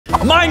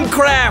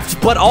Minecraft,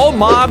 but all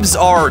mobs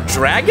are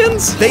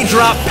dragons? They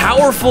drop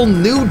powerful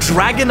new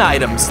dragon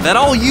items that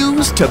I'll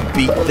use to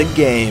beat the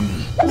game.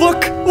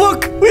 Look,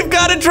 we've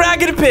got a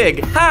dragon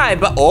pig. Hi,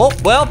 but, oh,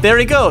 well, there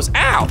he goes.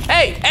 Ow,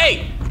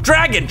 hey,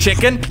 dragon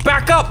chicken,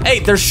 back up. Hey,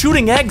 they're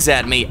shooting eggs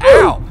at me,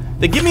 ow.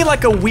 They give me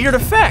like a weird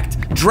effect.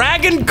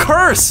 Dragon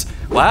curse.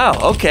 Wow,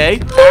 okay.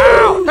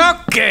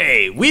 Ow.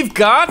 Okay, we've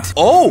got,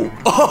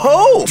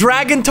 oh,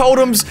 dragon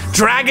totems,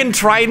 dragon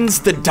tridents,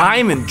 the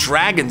diamond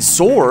dragon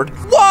sword.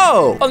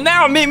 Whoa, well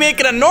now me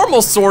making a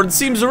normal sword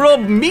seems real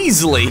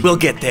measly. We'll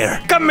get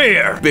there. Come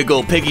here, big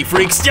old piggy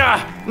freaks.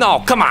 Yeah,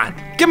 no, come on,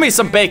 give me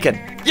some bacon.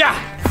 Yeah.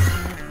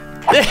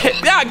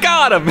 Yeah, I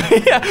got him.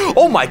 Yeah.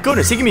 Oh my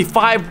goodness, he gave me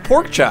 5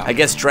 pork chop. I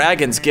guess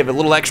dragons give a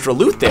little extra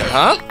loot there,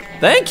 huh?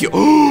 Thank you.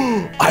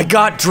 I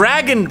got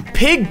dragon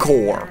pig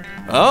core.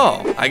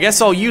 Oh, I guess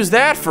I'll use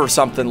that for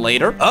something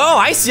later. Oh,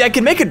 I see, I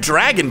can make a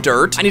dragon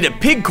dirt. I need a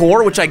pig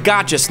core, which I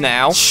got just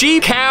now.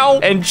 Sheep, cow,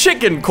 and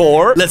chicken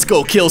core. Let's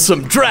go kill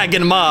some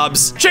dragon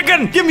mobs.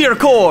 Chicken, give me your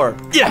core.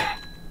 Yeah.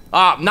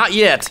 Not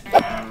yet.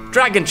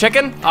 Dragon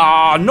chicken.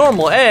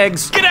 Normal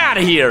eggs. Get out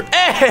of here.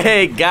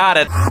 Hey, got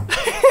it.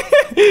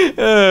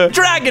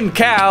 Dragon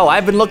cow,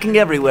 I've been looking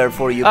everywhere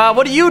for you.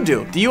 What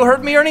do? Do you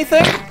hurt me or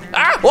anything?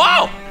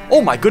 Whoa! Oh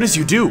my goodness,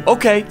 you do.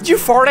 Okay, did you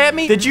fart at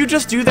me? Did you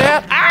just do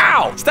that?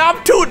 Ow!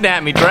 Stop tooting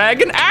at me,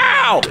 dragon.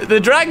 Ow! The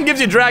dragon gives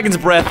you dragon's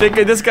breath.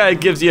 This guy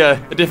gives you a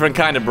different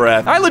kind of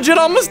breath. I legit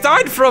almost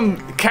died from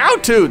cow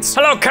toots.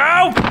 Hello,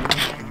 cow.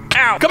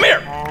 Ow, come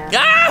here.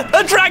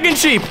 A dragon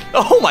sheep.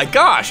 Oh my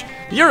gosh.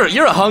 You're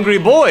a hungry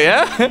boy,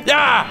 huh?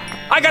 Yeah,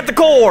 I got the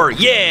core.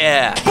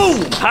 Yeah.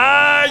 Boom.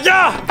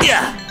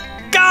 Yeah.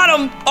 Got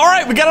him! All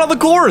right, we got all the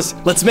cores.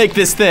 Let's make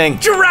this thing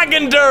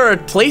dragon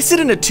dirt. Place it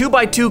in a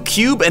 2x2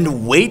 cube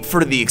and wait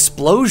for the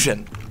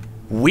explosion.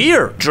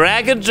 Weird.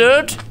 Dragon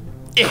dirt?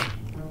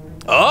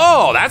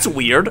 Oh, that's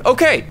weird.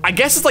 Okay, I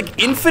guess it's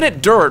like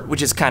infinite dirt,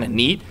 which is kind of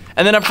neat.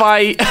 And then if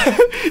I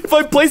if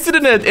I place it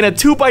in a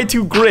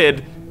 2x2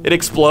 grid, it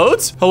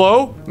explodes?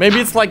 Hello? Maybe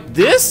it's like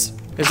this?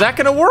 Is that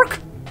gonna work?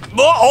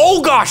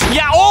 Oh gosh,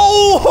 yeah,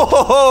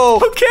 oh,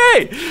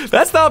 okay,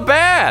 that's not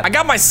bad. I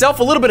got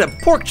myself a little bit of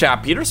pork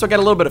chop, Peter, so I got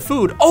a little bit of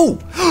food. Oh,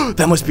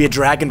 that must be a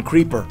dragon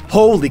creeper.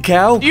 Holy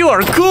cow, you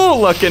are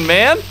cool looking,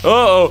 man.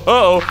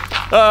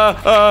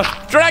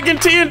 Dragon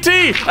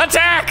TNT,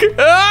 attack,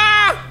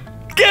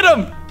 get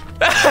him,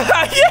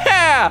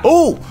 yeah.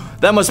 Oh,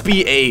 that must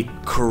be a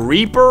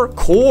creeper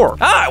core.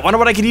 I wonder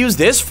what I could use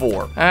this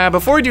for.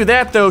 Before we do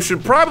that though,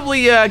 should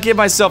probably get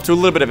myself to a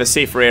little bit of a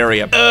safer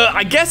area.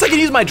 I guess I can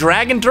use my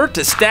dragon dirt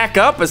to stack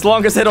up as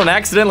long as I don't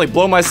accidentally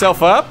blow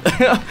myself up.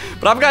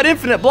 But I've got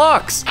infinite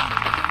blocks.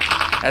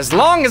 As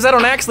long as I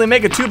don't actually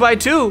make a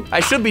 2x2, I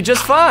should be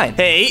just fine.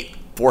 Hey,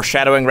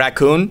 foreshadowing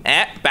raccoon,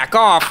 back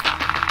off.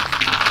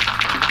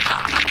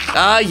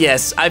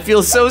 Yes, I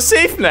feel so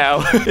safe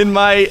now in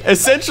my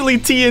essentially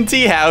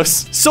TNT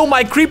house. So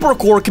my creeper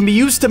core can be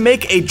used to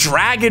make a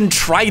dragon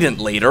trident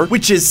later,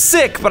 which is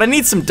sick, but I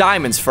need some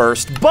diamonds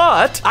first.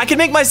 But I can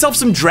make myself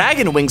some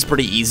dragon wings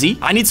pretty easy.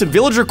 I need some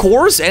villager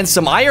cores and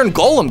some iron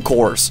golem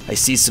cores. I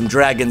see some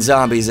dragon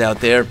zombies out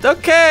there.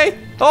 Okay.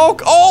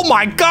 Oh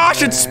my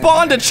gosh, it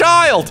spawned a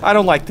child. I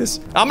don't like this.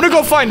 I'm gonna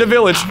go find a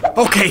village.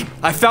 Okay,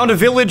 I found a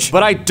village,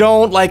 but I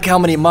don't like how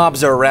many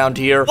mobs are around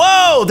here.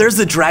 Whoa, there's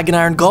the dragon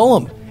iron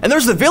golem. And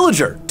there's the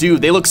villager.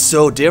 Dude, they look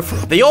so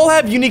different. They all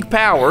have unique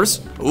powers.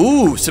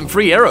 Ooh, some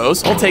free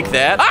arrows. I'll take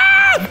that.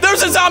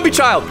 There's a zombie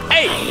child.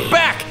 Hey,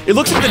 back. It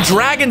looks like the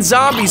dragon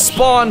zombies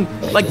spawn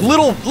like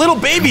little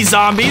baby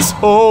zombies.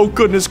 Oh,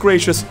 goodness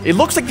gracious. It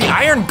looks like the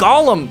iron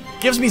golem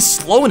gives me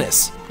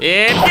slowness.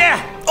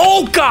 Yeah.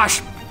 Oh,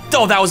 gosh.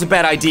 Oh, that was a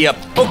bad idea.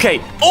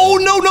 Okay. Oh,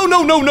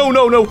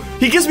 no.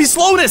 He gives me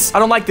slowness. I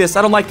don't like this.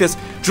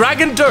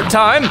 Dragon dirt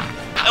time.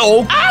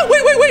 Oh,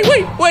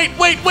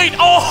 wait.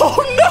 Oh,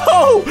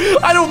 no.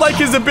 I don't like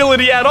his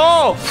ability at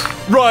all.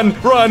 Run.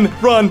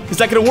 Is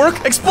that gonna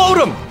work? Explode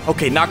him.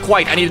 Okay, not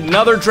quite. I need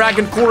another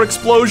dragon core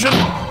explosion.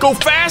 Go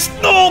fast.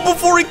 No,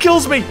 before he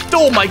kills me.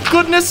 Oh, my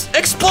goodness.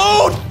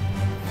 Explode.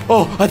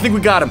 Oh, I think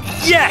we got him.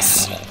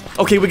 Yes.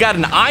 Okay, we got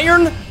an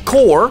iron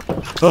core.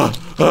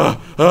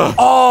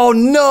 Oh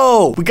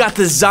no! We got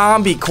the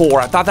zombie core.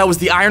 I thought that was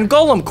the iron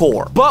golem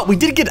core. But we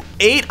did get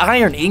 8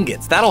 iron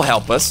ingots. That'll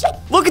help us.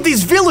 Look at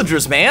these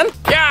villagers, man.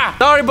 Yeah.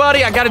 Sorry,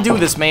 buddy. I gotta do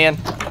this, man.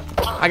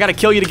 I gotta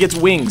kill you to get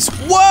wings.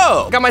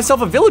 Whoa! Got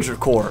myself a villager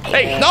core.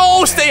 Hey,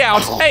 no, stay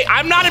out. Hey,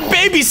 I'm not a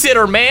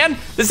babysitter, man.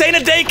 This ain't a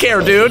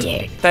daycare,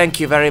 dude.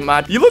 Thank you very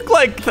much. You look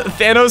like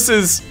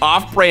Thanos'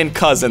 off-brand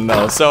cousin,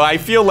 though, so I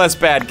feel less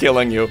bad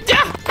killing you.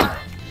 Yeah.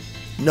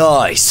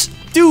 Nice.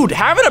 Dude,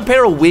 having a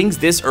pair of wings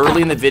this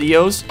early in the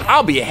videos,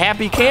 I'll be a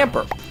happy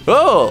camper.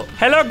 Oh,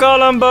 hello,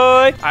 golem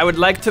boy. I would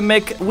like to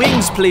make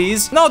wings,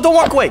 please. No, don't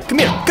walk away. Come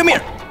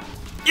here.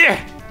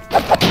 Yeah.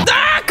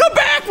 Come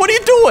back. What are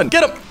you doing?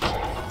 Get him.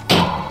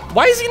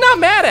 Why is he not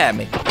mad at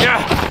me?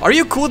 Yeah. Are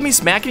you cool with me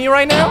smacking you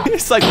right now?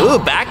 It's like, ooh,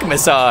 back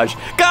massage.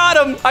 Got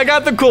him. I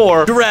got the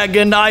core.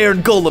 Dragon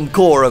Iron Golem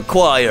core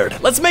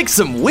acquired. Let's make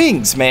some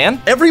wings, man.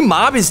 Every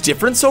mob is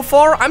different so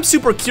far. I'm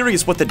super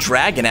curious what the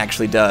dragon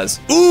actually does.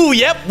 Ooh,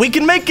 yep, we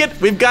can make it.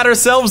 We've got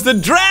ourselves the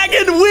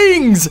dragon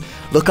wings.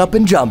 Look up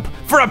and jump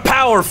for a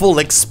powerful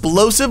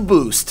explosive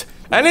boost.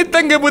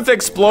 Anything with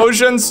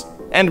explosions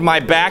and my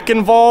back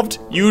involved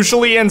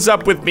usually ends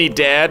up with me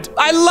dead.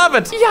 I love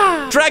it.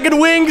 Yeah. Dragon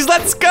wings,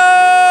 let's go.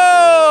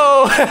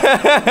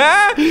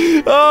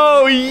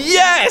 Oh,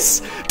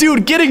 yes.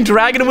 Dude, getting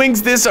dragon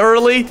wings this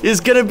early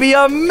is gonna be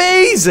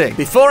amazing.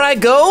 Before I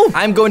go,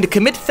 I'm going to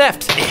commit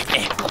theft.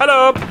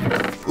 Hello.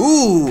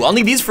 Ooh, I'll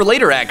need these for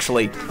later,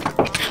 actually.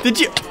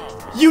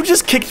 You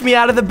just kicked me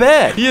out of the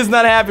bed. He is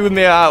not happy with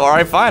me. All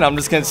right, fine. I'm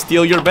just gonna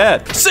steal your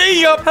bed.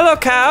 See ya. Hello,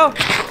 cow.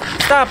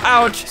 Stop,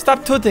 ouch.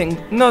 Stop tooting.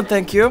 No,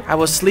 thank you. I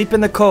will sleep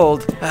in the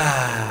cold.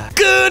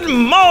 Good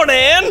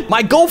morning.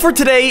 My goal for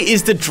today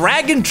is the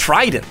Dragon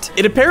Trident.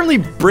 It apparently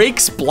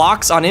breaks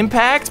blocks on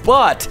impact,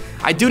 but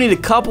I do need a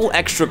couple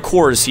extra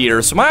cores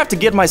here, so I might have to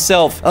get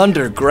myself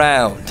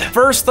underground.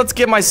 First, let's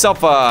get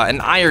myself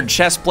an iron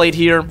chest plate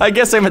here. I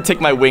guess I'm gonna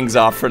take my wings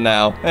off for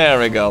now. There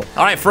we go.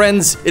 All right,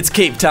 friends, it's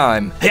cave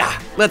time. Yeah,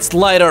 let's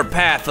light our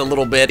path a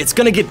little bit. It's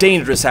gonna get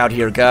dangerous out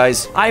here,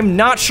 guys. I'm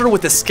not sure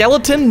what the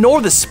skeleton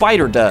nor the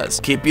spider does.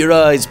 Keep your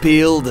eyes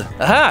peeled.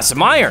 Aha,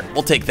 some iron.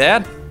 We'll take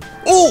that.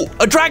 Ooh,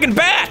 a dragon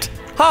bat.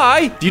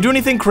 Hi, do you do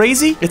anything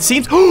crazy? It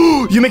seems,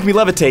 you make me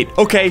levitate.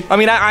 Okay, I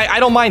mean, I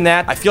don't mind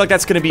that. I feel like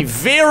that's gonna be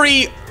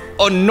very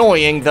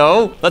annoying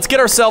though. Let's get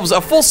ourselves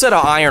a full set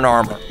of iron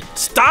armor.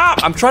 Stop,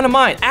 I'm trying to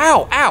mine.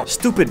 Ow, ow,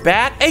 stupid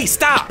bat. Hey,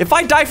 stop. If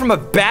I die from a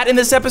bat in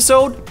this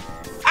episode,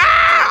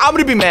 I'm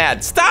gonna be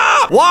mad.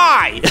 Stop!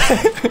 Why?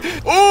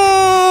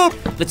 Ooh!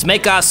 Let's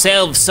make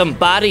ourselves some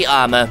body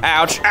armor.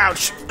 Ouch,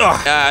 ouch.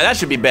 Ugh, that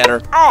should be better.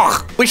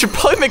 Ugh, we should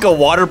probably make a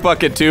water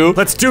bucket too.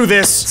 Let's do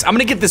this. I'm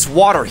gonna get this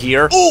water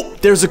here. Ooh,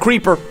 there's a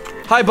creeper.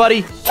 Hi,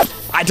 buddy.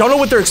 I don't know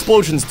what their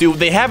explosions do.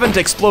 They haven't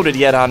exploded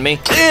yet on me.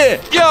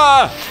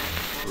 Yeah.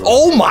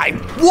 Oh my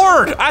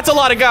word! That's a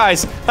lot of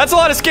guys. That's a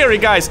lot of scary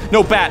guys.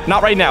 No, bat,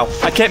 not right now.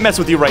 I can't mess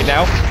with you right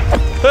now.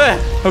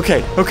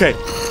 Okay, okay.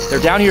 They're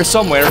down here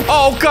somewhere.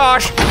 Oh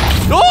gosh!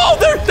 Oh,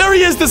 there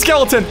he is, the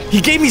skeleton. He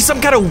gave me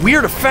some kind of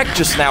weird effect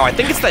just now. I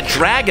think it's that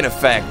dragon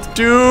effect.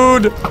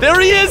 Dude,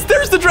 there he is.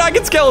 There's the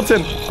dragon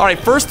skeleton. All right,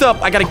 first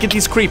up, I gotta get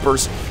these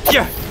creepers.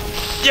 Yeah,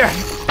 yeah.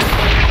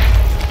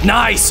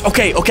 Nice.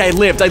 Okay, okay, I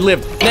lived.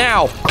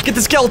 Now, get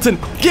the skeleton.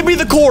 Give me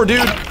the core,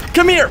 dude.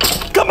 Come here.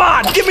 Come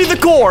on, give me the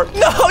core.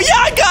 No,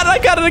 yeah, I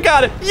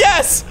got it.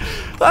 Yes.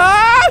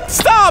 Ah,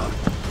 stop.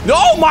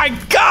 Oh my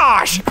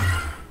gosh.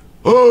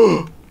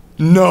 Oh,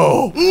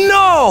 no.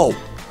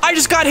 I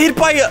just got hit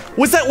by a,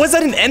 was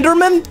that an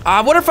Enderman?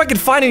 I wonder if I could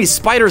find any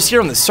spiders here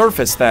on the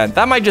surface then.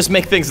 That might just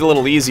make things a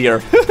little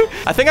easier.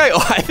 I think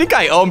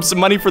I owe him some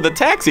money for the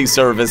taxi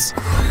service.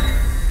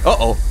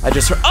 Uh-oh, I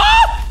just heard, ah!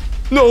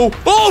 No,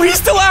 oh, he's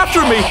still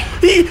after me.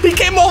 He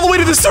came all the way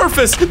to the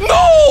surface.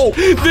 No,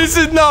 this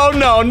is, no.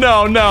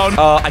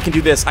 I can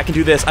do this. I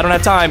don't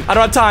have time.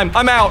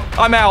 I'm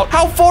out.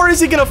 How far is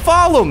he gonna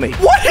follow me?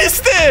 What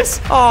is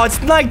this? Oh,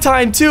 it's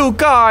nighttime too,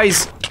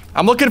 guys.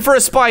 I'm looking for a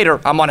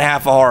spider. I'm on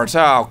half a heart.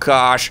 Oh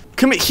gosh.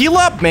 Come here, heal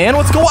up, man.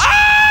 What's going on?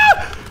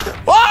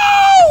 Ah!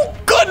 Oh,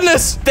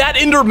 goodness. That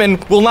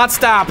Enderman will not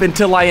stop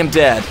until I am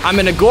dead. I'm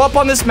gonna go up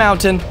on this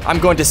mountain. I'm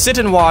going to sit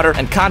in water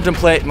and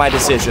contemplate my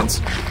decisions.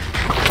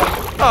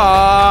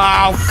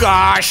 Oh,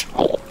 gosh.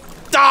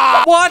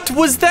 Ah, what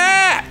was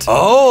that?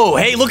 Oh,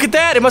 hey, look at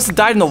that. It must have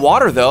died in the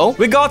water, though.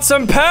 We got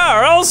some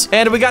pearls,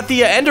 and we got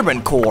the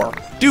Enderman core.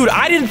 Dude,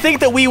 I didn't think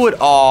that we would,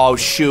 oh,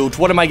 shoot.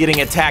 What am I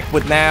getting attacked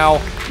with now?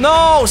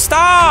 No,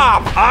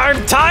 stop.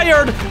 I'm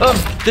tired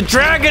of the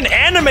dragon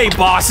anime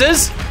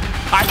bosses.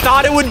 I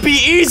thought it would be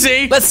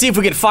easy. Let's see if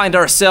we can find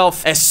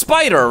ourselves a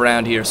spider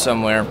around here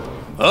somewhere.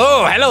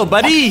 Oh, hello,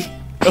 buddy.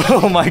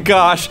 Oh, my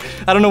gosh.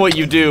 I don't know what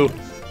you do.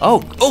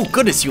 Oh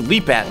goodness, you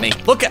leap at me.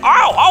 Look at,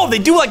 oh, they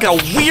do like a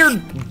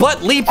weird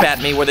butt leap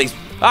at me where they,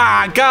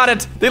 got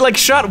it. They like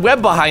shot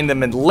web behind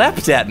them and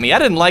leapt at me. I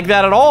didn't like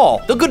that at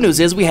all. The good news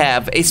is we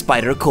have a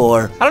spider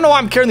core. I don't know why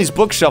I'm carrying these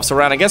bookshelves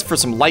around, I guess for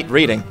some light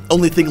reading.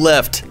 Only thing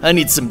left, I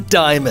need some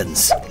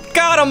diamonds.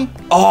 Got him.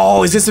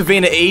 Oh, is this a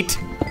vein of 8?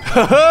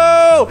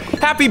 Ho-ho!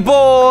 Happy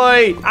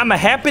boy! I'm a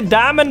happy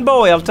diamond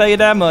boy, I'll tell you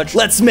that much.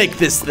 Let's make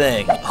this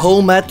thing.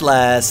 Home at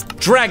last.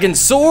 Dragon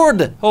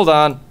sword. Hold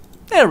on.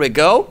 There we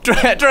go.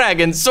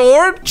 Dragon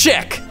sword.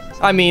 Check.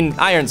 I mean,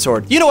 iron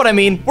sword. You know what I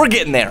mean. We're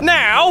getting there.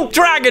 Now,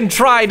 dragon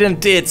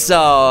trident, it's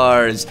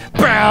ours.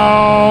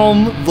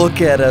 Boom.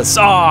 Look at us.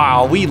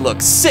 Oh, we look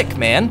sick,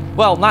 man.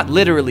 Well, not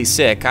literally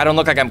sick. I don't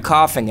look like I'm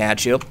coughing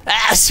at you.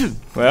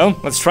 Well,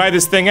 let's try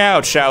this thing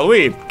out, shall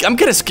we? I'm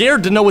kind of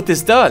scared to know what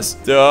this does.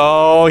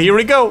 Oh, here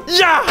we go.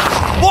 Yeah.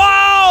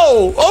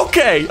 Whoa.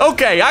 Okay.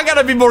 I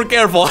gotta be more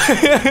careful.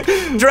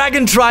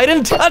 Dragon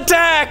trident,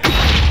 attack.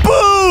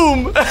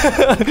 Boom!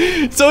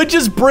 So it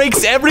just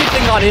breaks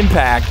everything on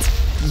impact.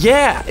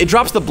 Yeah, it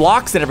drops the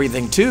blocks and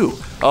everything too.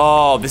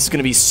 Oh, this is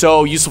gonna be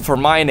so useful for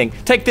mining.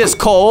 Take this,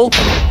 coal.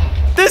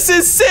 This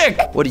is sick.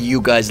 What are you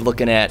guys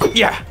looking at?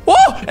 Yeah.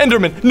 Whoa,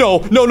 Enderman. No.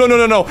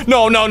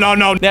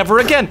 No. Never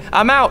again.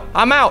 I'm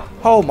out.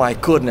 Oh my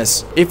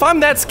goodness. If I'm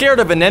that scared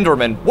of an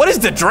Enderman, what is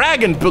the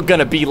dragon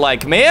gonna be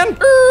like, man?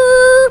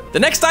 The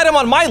next item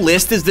on my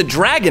list is the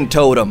dragon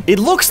totem. It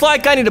looks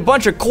like I need a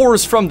bunch of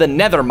cores from the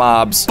nether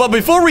mobs. But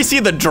before we see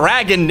the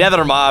dragon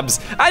nether mobs,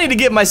 I need to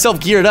get myself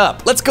geared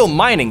up. Let's go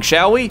mining,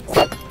 shall we?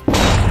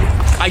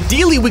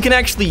 Ideally, we can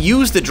actually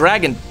use the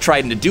dragon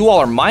trident to do all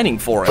our mining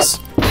for us.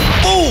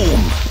 Boom!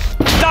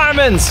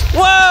 Diamonds!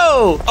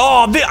 Whoa!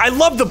 Oh, I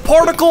love the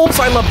particles.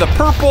 I love the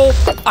purple.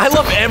 I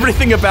love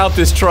everything about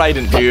this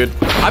trident, dude.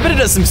 I bet it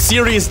does some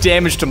serious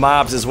damage to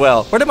mobs as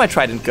well. Where did my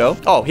trident go?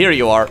 Oh, here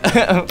you are.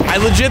 I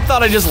legit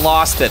thought I just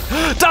lost it.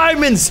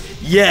 Diamonds!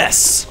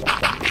 Yes!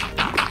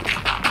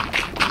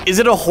 Is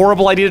it a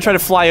horrible idea to try to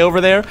fly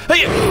over there?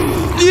 Hey,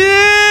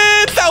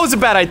 yeah, that was a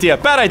bad idea.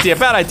 Bad idea.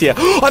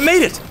 I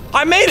made it!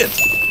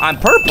 I'm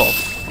purple.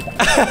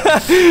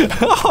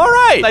 All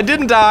right, I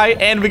didn't die,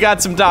 and we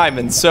got some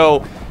diamonds,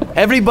 so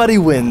everybody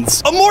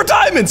wins. Oh, more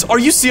diamonds! Are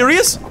you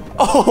serious?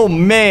 Oh,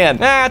 man.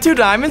 2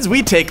 diamonds,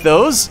 we take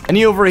those.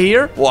 Any over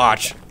here?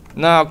 Watch.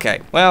 No, okay.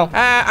 Well,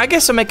 I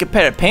guess I'll make a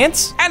pair of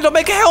pants, and I'll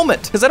make a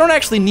helmet, because I don't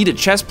actually need a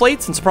chest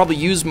plate, since I'll probably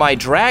use my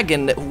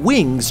dragon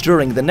wings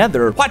during the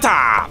nether.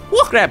 Wata!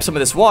 We'll grab some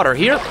of this water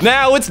here.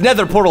 Now it's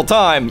nether portal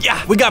time.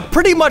 Yeah, we got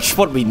pretty much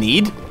what we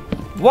need.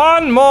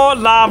 One more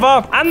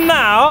lava, and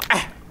now...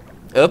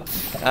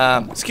 Oops.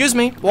 Excuse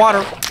me,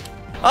 water.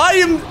 I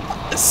am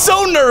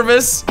so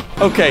nervous.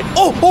 Okay.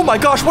 Oh my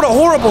gosh, what a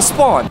horrible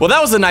spawn. Well, that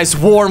was a nice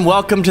warm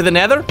welcome to the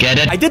nether. Get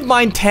it? I did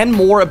mine 10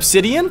 more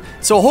obsidian,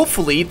 so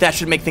hopefully that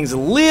should make things a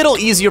little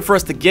easier for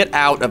us to get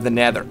out of the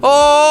nether.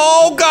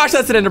 Oh gosh,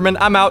 that's an enderman.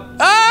 I'm out.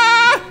 Ah!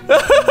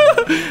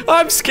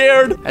 I'm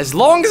scared. As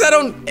long as I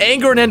don't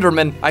anger an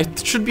enderman, I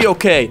should be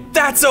okay.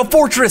 That's a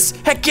fortress.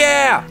 Heck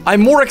yeah.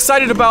 I'm more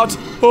excited about...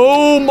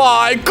 Oh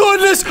my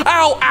goodness.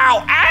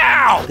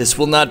 Ow. This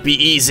will not be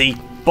easy,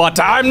 but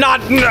I'm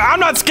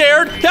not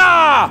scared.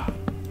 Ah!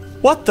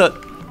 What the?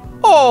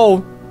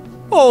 Oh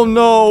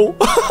no.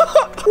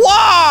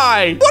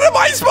 Why? What am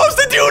I supposed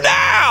to do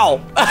now?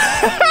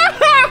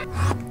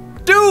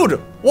 Dude,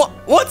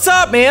 what's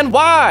up, man?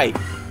 Why?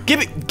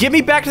 Give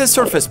me back to the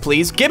surface,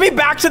 please. Give me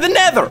back to the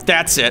nether.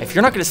 That's it. If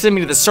you're not gonna send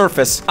me to the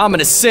surface, I'm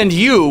gonna send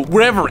you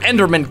wherever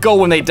endermen go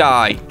when they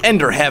die.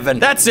 Ender heaven.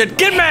 That's it.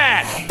 Get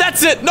mad.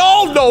 That's it.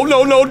 No.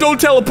 Don't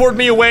teleport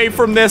me away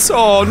from this.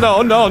 Oh,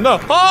 no.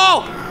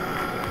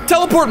 Oh!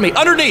 Teleport me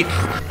underneath.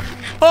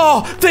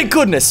 Oh, thank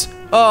goodness.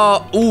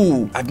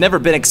 Ooh, I've never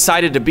been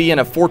excited to be in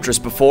a fortress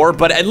before,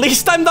 but at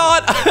least I'm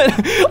not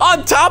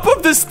on top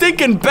of the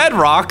stinking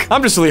bedrock.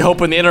 I'm just really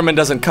hoping the enderman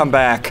doesn't come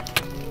back.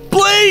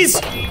 Please,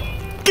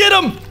 get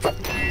him.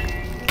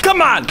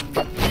 Come on.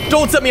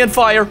 Don't set me on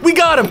fire. We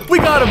got him.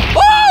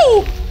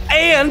 Oh!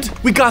 And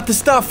we got the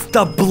stuff,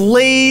 the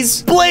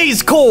blaze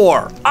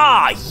core.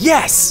 Ah,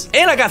 yes.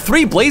 And I got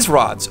 3 blaze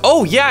rods.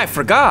 Oh yeah, I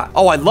forgot.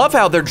 Oh, I love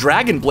how they're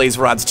dragon blaze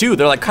rods too.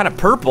 They're like kind of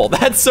purple.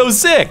 That's so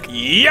sick.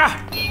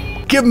 Yeah.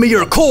 Give me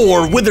your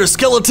core, wither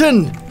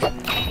skeleton.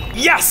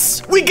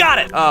 Yes, we got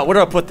it. Where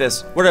do I put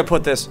this?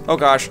 Oh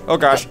gosh.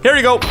 Here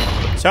you go.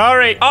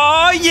 Sorry.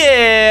 Oh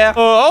yeah.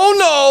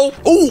 Oh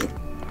no. Ooh.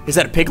 Is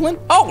that a piglin?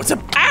 Oh, it's a,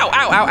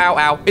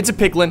 ow. It's a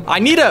piglin. I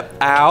need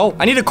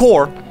a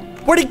core.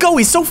 Where'd he go?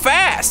 He's so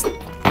fast.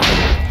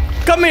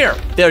 Come here.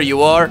 There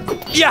you are.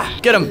 Yeah,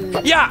 get him.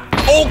 Yeah.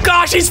 Oh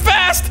gosh, he's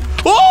fast.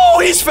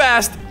 Oh, he's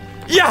fast.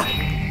 Yeah.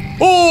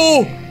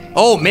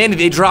 Oh man, did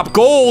they drop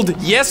gold?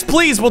 Yes,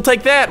 please, we'll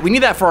take that. We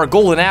need that for our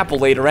golden apple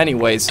later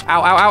anyways.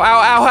 Ow.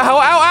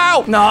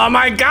 Oh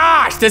my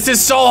gosh, this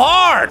is so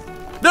hard.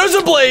 There's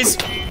a blaze.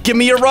 Give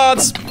me your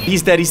rods.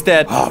 He's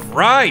dead. All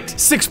right,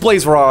 6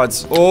 blaze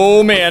rods.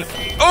 Oh man.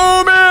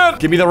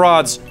 Give me the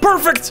rods.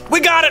 Perfect, we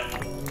got it.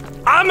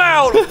 I'm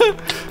out.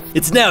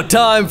 It's now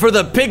time for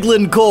the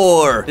piglin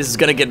core. This is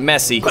gonna get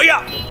messy. Oh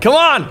yeah, come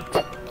on.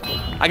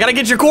 I gotta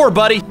get your core,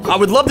 buddy. I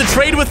would love to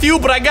trade with you,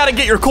 but I gotta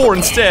get your core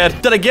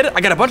instead. Did I get it?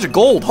 I got a bunch of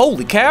gold.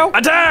 Holy cow.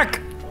 Attack!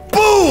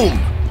 Boom!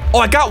 Oh,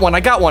 I got one.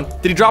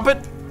 Did he drop it?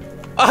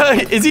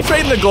 Is he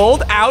trading the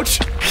gold? Ouch.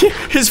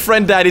 His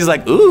friend died. He's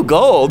like, ooh,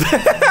 gold.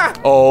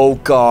 Oh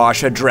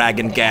gosh, a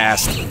dragon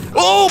gassed.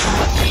 Oh!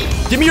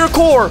 Give me your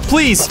core,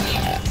 please.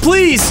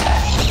 Please.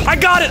 I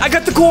got it. I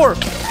got the core.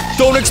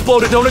 Don't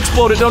explode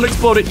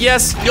it.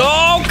 Yes.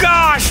 Oh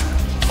gosh.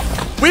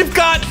 We've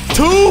got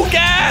 2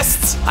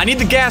 ghasts. I need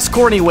the ghast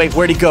core anyway.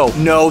 Where'd he go?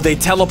 No, they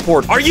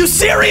teleport. Are you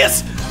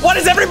serious? Why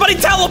does everybody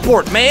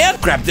teleport, man?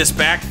 Grab this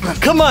back.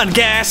 Come on,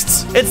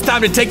 ghasts. It's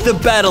time to take the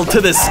battle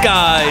to the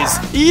skies.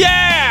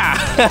 Yeah!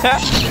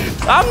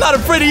 I'm not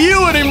afraid of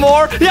you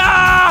anymore.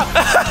 Yeah!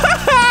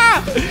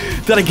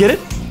 Did I get it?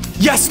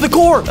 Yes, the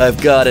core.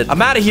 I've got it.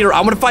 I'm out of here.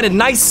 I'm gonna find a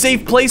nice,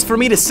 safe place for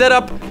me to set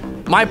up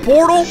my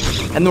portal,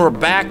 and then we're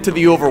back to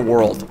the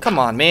overworld. Come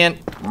on, man.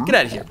 Get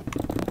out of here.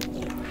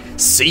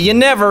 See you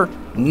never,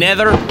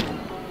 nether.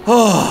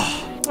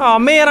 Oh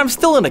man, I'm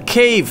still in a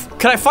cave.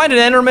 Can I find an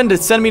Enderman to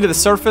send me to the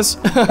surface?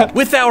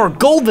 With our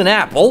golden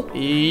apple,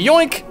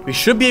 yoink, we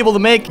should be able to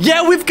make,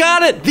 yeah, we've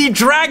got it, the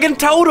dragon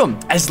totem.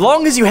 As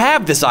long as you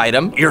have this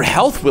item, your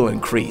health will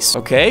increase,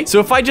 okay?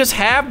 So if I just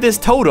have this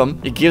totem,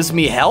 it gives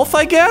me health,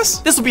 I guess?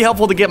 This will be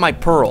helpful to get my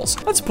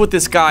pearls. Let's put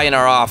this guy in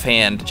our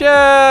offhand,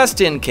 just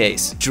in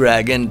case.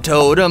 Dragon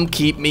totem,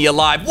 keep me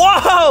alive.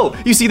 Whoa!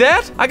 You see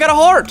that? I got a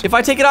heart. If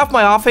I take it off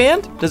my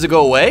offhand, does it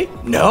go away?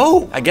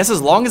 No. I guess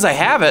as long as I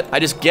have it,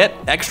 I just get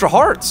extra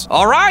hearts.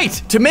 All right,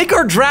 to make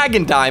our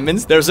dragon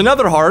diamonds, there's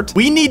another heart.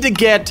 We need to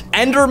get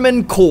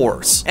Enderman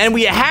cores, and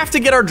we have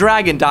to get our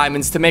dragon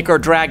diamonds to make our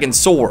dragon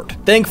sword.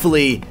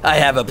 Thankfully, I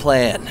have a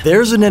plan.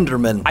 There's an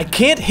Enderman. I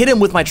can't hit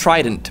him with my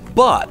trident,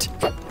 but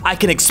I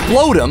can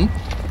explode him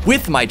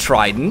with my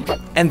trident,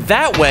 and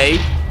that way,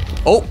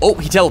 oh,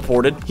 he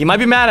teleported. He might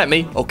be mad at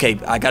me. Okay,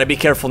 I gotta be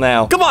careful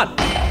now. Come on.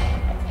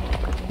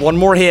 One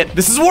more hit.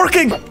 This is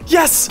working.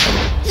 Yes.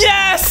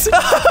 Yes.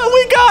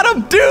 We got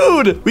him,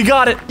 dude. We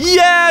got it.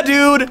 Yeah,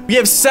 dude. We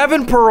have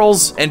 7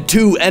 pearls and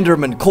 2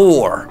 Enderman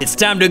core. It's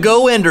time to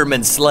go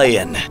Enderman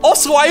slaying.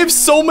 Also, I have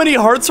so many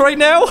hearts right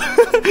now.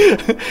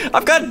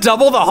 I've got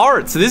double the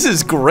hearts. This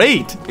is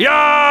great.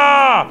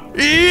 Yeah.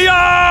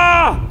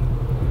 Yeah.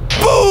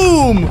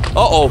 Boom!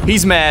 Uh-oh,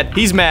 he's mad.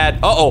 He's mad.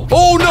 Uh-oh.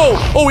 Oh, no.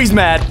 Oh, he's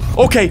mad.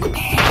 Okay.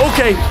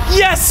 Okay.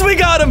 Yes, we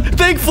got him.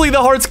 Thankfully,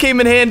 the hearts came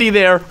in handy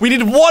there. We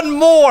need one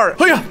more.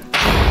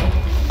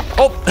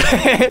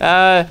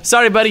 Oh.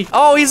 Sorry, buddy.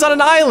 Oh, he's on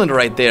an island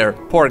right there.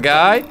 Poor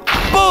guy.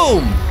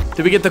 Boom!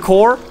 Did we get the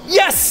core?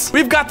 Yes!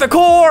 We've got the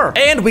core!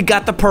 And we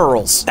got the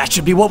pearls. That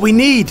should be what we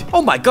need.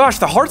 Oh my gosh,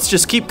 the hearts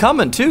just keep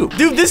coming too.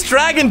 Dude, this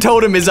dragon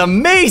totem is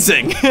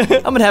amazing.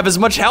 I'm gonna have as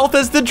much health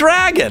as the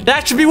dragon.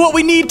 That should be what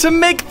we need to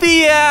make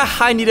the,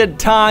 I need a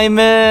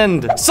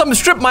diamond. Some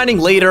strip mining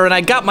later and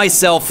I got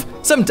myself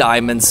some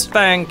diamonds.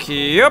 Thank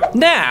you.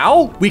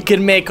 Now, we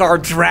can make our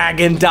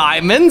dragon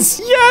diamonds.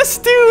 Yes,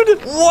 dude.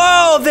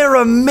 Whoa, they're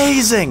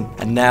amazing.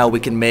 And now we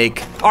can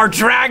make our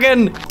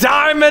dragon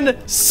diamond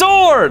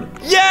sword.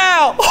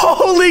 Yeah,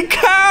 holy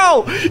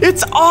cow.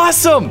 It's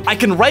awesome. I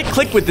can right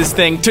click with this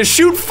thing to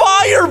shoot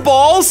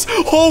fireballs.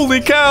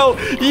 Holy cow.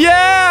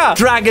 Yeah.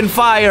 Dragon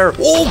fire.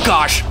 Oh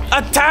gosh.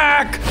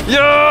 Attack.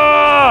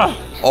 Yeah.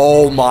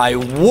 Oh my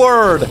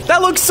word.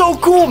 That looks so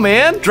cool,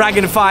 man.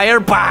 Dragon fire.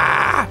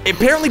 Bah. It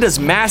apparently does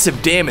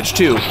massive damage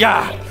too.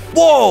 Yeah.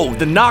 Whoa,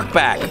 the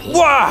knockback.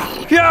 Wah!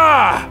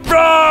 Yeah!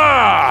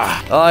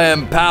 Rah! I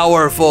am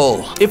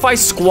powerful. If I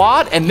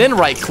squat and then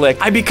right click,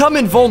 I become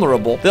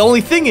invulnerable. The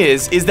only thing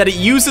is that it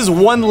uses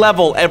 1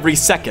 level every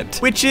second,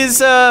 which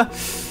is,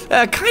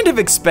 kind of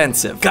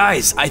expensive.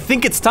 Guys, I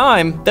think it's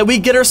time that we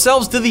get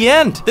ourselves to the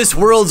end. This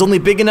world's only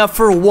big enough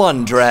for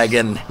 1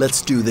 dragon.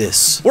 Let's do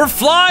this. We're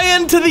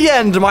flying to the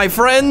end, my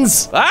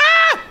friends.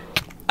 Ah!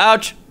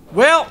 Ouch.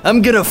 Well,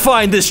 I'm gonna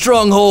find this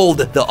stronghold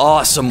the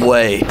awesome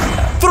way.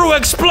 Through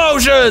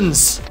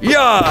explosions!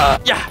 Yeah!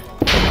 Yeah!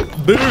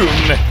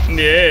 Boom!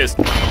 Yes!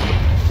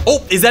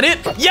 Oh, is that it?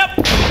 Yep!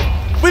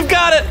 We've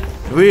got it!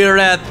 We're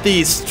at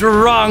the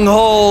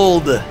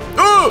stronghold!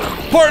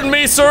 Oh! Pardon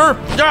me, sir!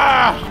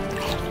 Ah!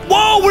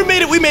 Whoa, we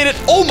made it, we made it!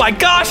 Oh my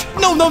gosh!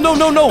 No, no, no,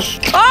 no, no!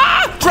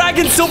 Ah!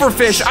 Dragon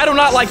silverfish, I do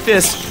not like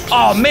this.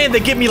 Oh man, they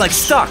get me like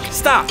stuck.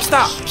 Stop,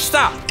 stop,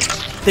 stop.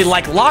 They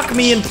like lock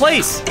me in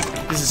place.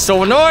 This is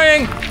so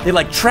annoying. They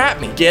like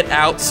trap me. Get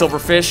out,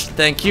 silverfish.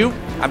 Thank you.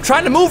 I'm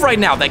trying to move right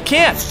now. They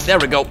can't. There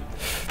we go.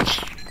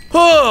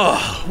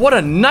 Oh, what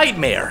a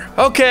nightmare.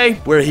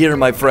 Okay, we're here,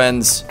 my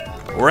friends.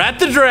 We're at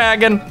the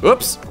dragon.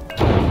 Oops.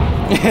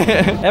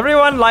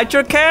 Everyone, light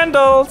your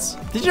candles.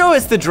 Did you know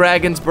it's the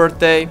dragon's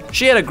birthday?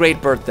 She had a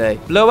great birthday.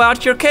 Blow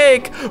out your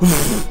cake.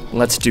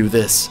 Let's do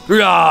this.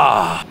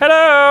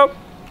 Hello,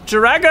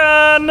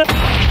 dragon.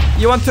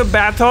 You want to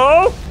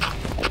battle?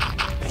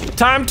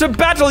 Time to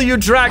battle, you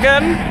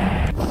dragon!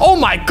 Oh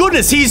my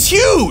goodness, he's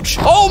huge!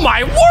 Oh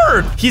my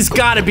word! He's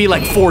gotta be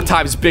like 4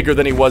 times bigger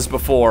than he was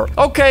before.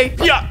 Okay,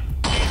 yeah.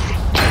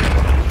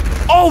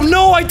 Oh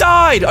no, I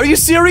died! Are you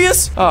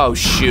serious? Oh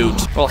shoot.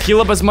 Well,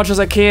 heal up as much as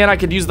I can. I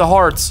could use the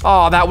hearts.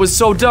 Oh, that was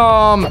so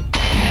dumb.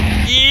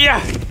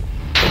 Yeah.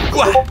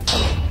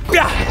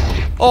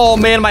 Yeah. Oh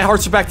man, my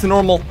hearts are back to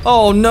normal.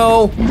 Oh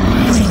no.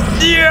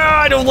 Yeah,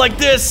 I don't like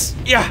this.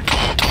 Yeah.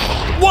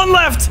 1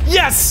 left.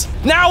 Yes.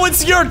 Now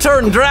it's your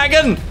turn,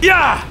 dragon.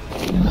 Yeah.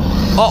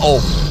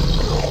 Uh-oh.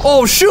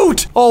 Oh,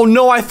 shoot. Oh,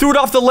 no, I threw it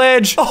off the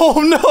ledge.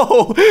 Oh,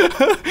 no.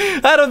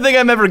 I don't think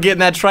I'm ever getting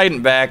that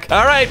trident back.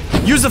 All right,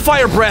 use the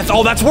fire breath.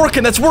 Oh, that's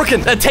working, that's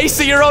working. A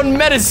taste of your own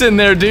medicine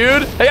there,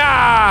 dude.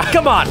 Yeah.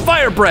 Come on,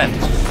 fire breath.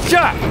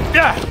 Yeah,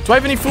 yeah. Do I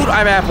have any food?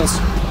 I have apples.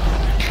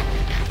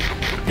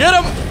 Get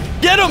him.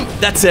 Get him.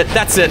 That's it,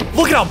 that's it.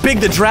 Look at how big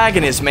the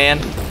dragon is, man.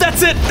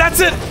 That's it, that's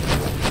it.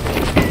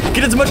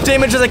 Get as much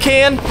damage as I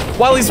can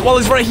while he's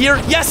right here.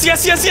 Yes,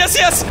 yes, yes, yes,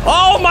 yes.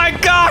 Oh my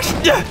gosh.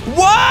 Yeah.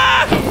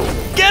 What?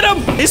 Get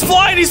him. He's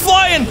flying, he's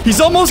flying. He's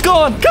almost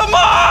gone. Come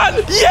on.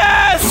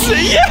 Yes.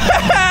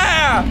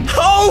 Yeah.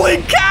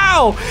 Holy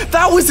cow.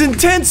 That was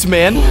intense,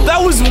 man.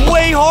 That was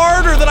way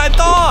harder than I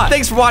thought.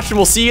 Thanks for watching.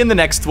 We'll see you in the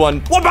next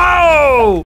one. Whoa.